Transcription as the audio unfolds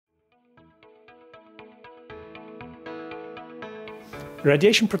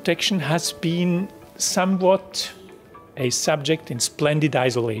Radiation protection has been somewhat a subject in splendid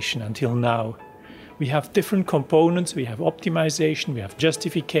isolation until now. We have different components, we have optimization, we have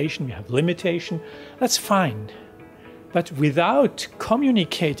justification, we have limitation. That's fine. But without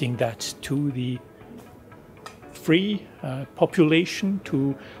communicating that to the free population,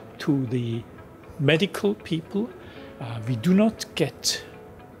 to the medical people, we do not get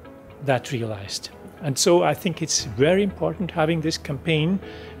that realized. And so I think it's very important having this campaign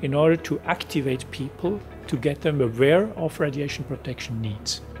in order to activate people, to get them aware of radiation protection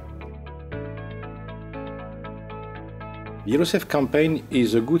needs. The EuroSafe campaign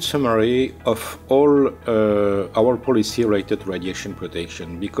is a good summary of all our policy related to radiation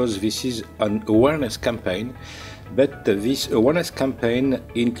protection, because this is an awareness campaign, but this awareness campaign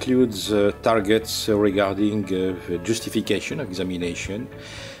includes targets regarding justification, examination,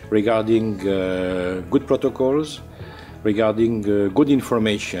 regarding good protocols, regarding good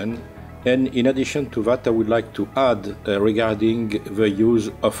information, and in addition to that I would like to add regarding the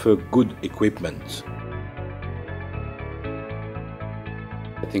use of good equipment.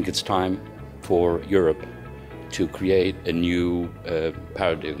 I think it's time for Europe to create a new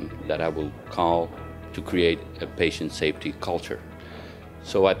paradigm that I will call to create a patient safety culture.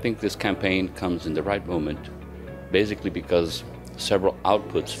 So I think this campaign comes in the right moment, basically because several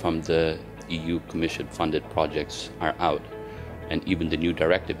outputs from the EU Commission funded projects are out, and even the new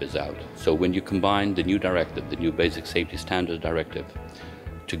directive is out. So when you combine the new directive, the new Basic Safety Standards Directive,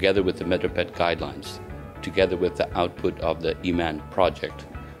 together with the MEDRPET guidelines, together with the output of the EMAN project,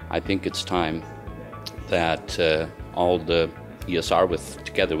 I think it's time that all the ESR,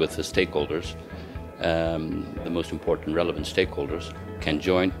 together with the stakeholders, the most important relevant stakeholders, can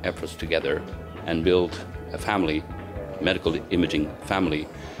join efforts together and build a family, medical imaging family,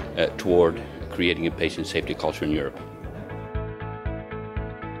 toward creating a patient safety culture in Europe.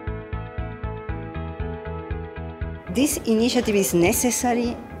 This initiative is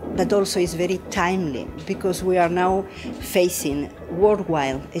necessary, but also is very timely, because we are now facing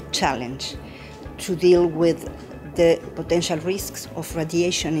worldwide a challenge to deal with the potential risks of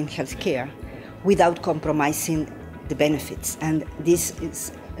radiation in healthcare without compromising the benefits. And this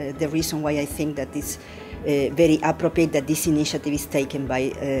is the reason why I think that it's very appropriate that this initiative is taken by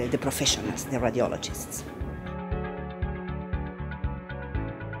the professionals, the radiologists.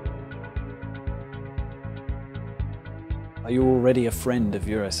 Are you already a friend of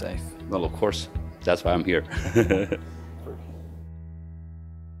EuroSafe? Well, of course, that's why I'm here.